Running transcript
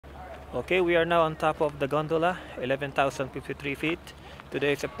Okay, we are now on top of the gondola, 11,053 feet.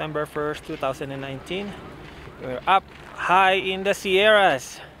 Today is September 1st, 2019. We're up high in the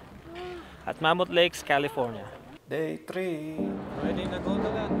Sierras at Mammoth Lakes, California. Day 3, riding the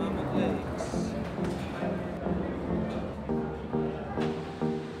gondola at Mammoth Lakes.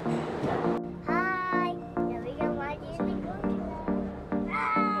 Hi, now we're gonna ride in the gondola.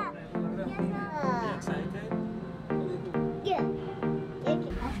 Ah! Are you excited? Yeah.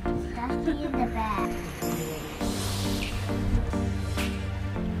 It's dusty in the back.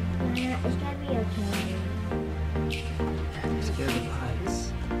 It's gonna be okay. I'm scared of heights.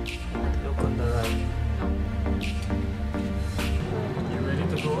 Look on the right. You ready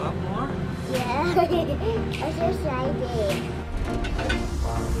to go up more? Yeah. I'm so excited.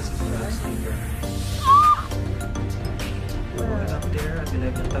 Wow, this is fast steeper. We're going up there at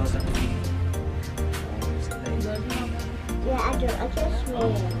 11,000 feet. It's nice. Yeah, I just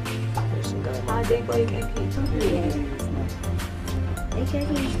smell. There's a guy biking. Because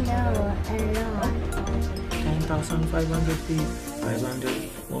he snow a lot. 10,500 feet. 500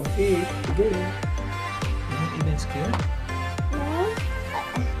 more feet to go. You're not even scared? No?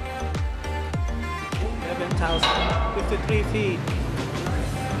 11,053 feet.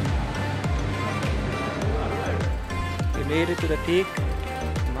 We made it to the peak.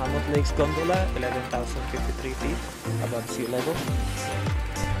 Mammoth Lakes Gondola, 11,053 feet above sea level.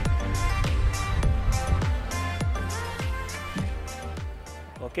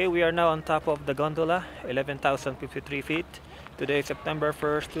 Okay, we are now on top of the gondola, 11,053 feet. Today is September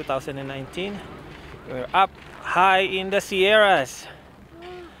 1st, 2019. We're up high in the Sierras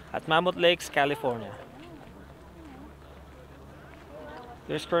at Mammoth Lakes, California.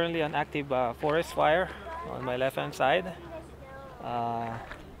 There's currently an active forest fire on my left hand side.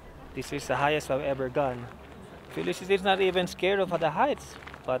 This is the highest I've ever gone. Felicity is not even scared of the heights,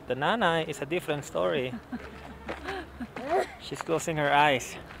 but the Nanay is a different story. She's closing her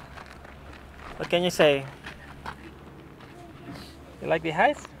eyes. What can you say? You like the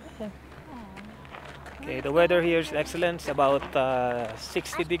heights? Okay, the weather here is excellent. It's about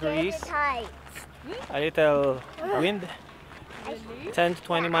 60 degrees. A little wind, 10 to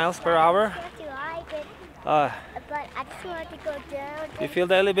 20 miles per hour. But I just want to go down. You feel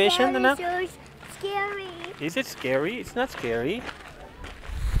the elevation, Nana? It's so scary. Is it scary? It's not scary.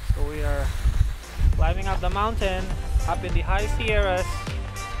 So we are climbing up the mountain, up in the high Sierras,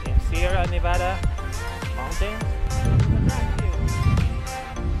 in Sierra Nevada mountains.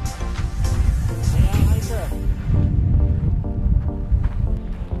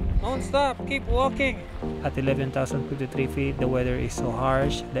 Don't stop, keep walking. At 11,053 feet, the weather is so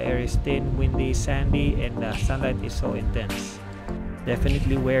harsh, the air is thin, windy, sandy, and the sunlight is so intense.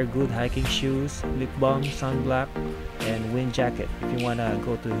 Definitely wear good hiking shoes, lip balm, sunblock, and wind jacket if you want to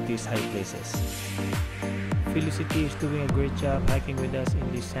go to these high places. Felicity is doing a great job hiking with us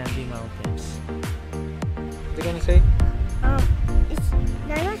in these sandy mountains. What are you gonna say?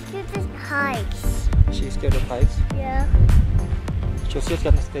 Nana's scared of heights. She's scared of heights? Yeah. So she's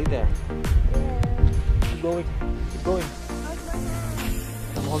gonna stay there. Yeah. Keep going, keep going.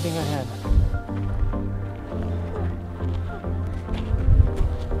 I'm holding her hand.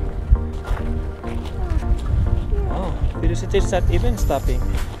 Oh, Felicity is not even stopping.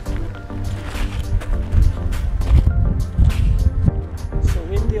 It's so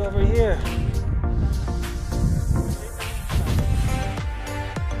windy over here.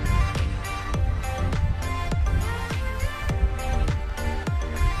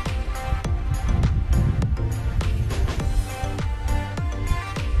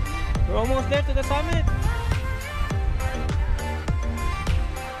 We're almost there to the summit.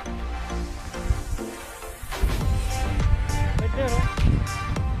 Right there, oh.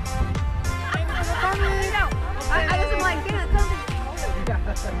 I just want to get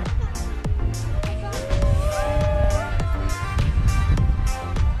something.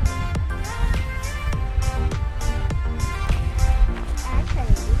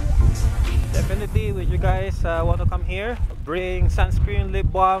 Definitely, when you guys want to come here, bring sunscreen, lip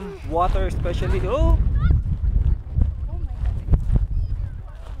balm, water especially. Oh!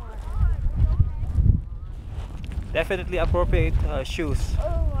 Definitely appropriate shoes,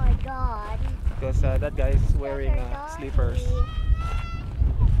 Oh my god. because that guy is wearing slippers.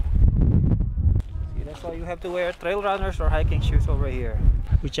 See, that's why you have to wear trail runners or hiking shoes over here.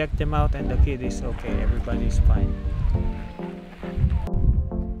 We checked them out and the kid is okay, everybody's fine.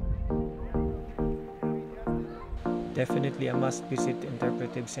 Definitely a must-visit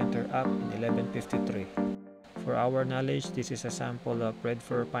interpretive center up in 1153. For our knowledge, this is a sample of red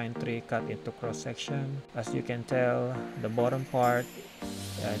fir pine tree cut into cross-section. As you can tell, the bottom part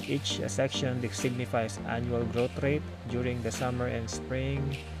And each section signifies annual growth rate. During the summer and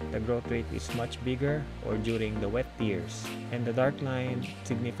spring, the growth rate is much bigger, or during the wet years. And the dark line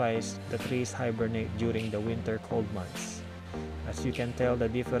signifies the trees hibernate during the winter cold months. As you can tell the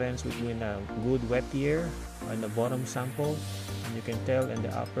difference between a good wet year on the bottom sample, and you can tell in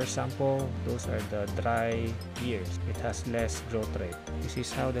the upper sample, those are the dry years. It has less growth rate. This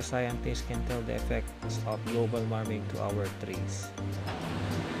is how the scientists can tell the effects of global warming to our trees.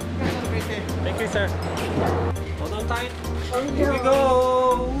 Thank you, sir. Hold on tight. Here we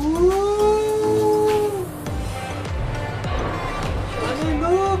go. Woo!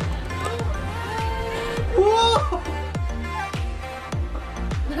 Look. Whoa! Oh!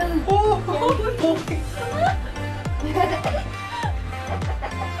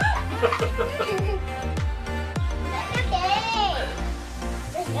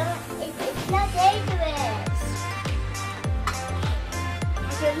 It's not dangerous.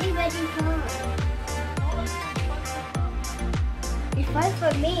 It's only when you come. It's fun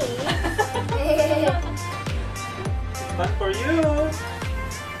for me. Fun for you.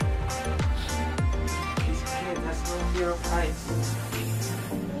 This kid has no fear of heights.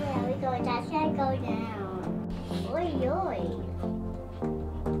 Yeah, we go. That's how I go down. Oi, oi.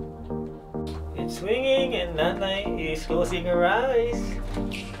 It's swinging and Nanay is closing her eyes.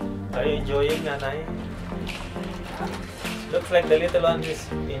 Are you enjoying, Nanay? Looks like the little one is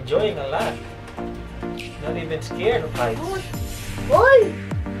enjoying a lot. Not even scared of heights. Oi!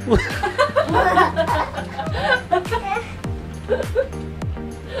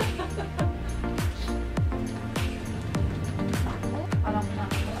 Alam mo na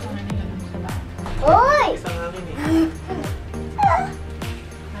kung ano nilagay sa bahay. Oi! Isang hangin eh.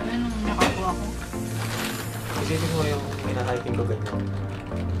 Ano nung nakakuha ko? Isipin mo yung minakaiting ko ganyan.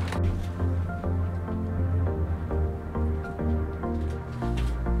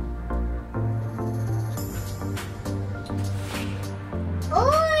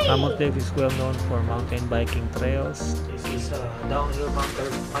 Oi! Mammoth Lake is well known for mountain biking trails. This is a downhill mountain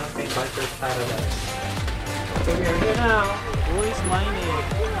biker's paradise. Okay, we are here now. Who is mining?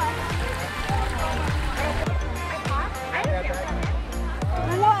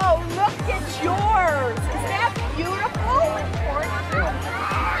 Whoa, look at yours! Is that beautiful?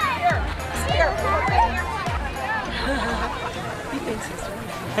 Here, here. He thinks he's doing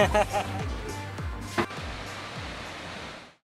it.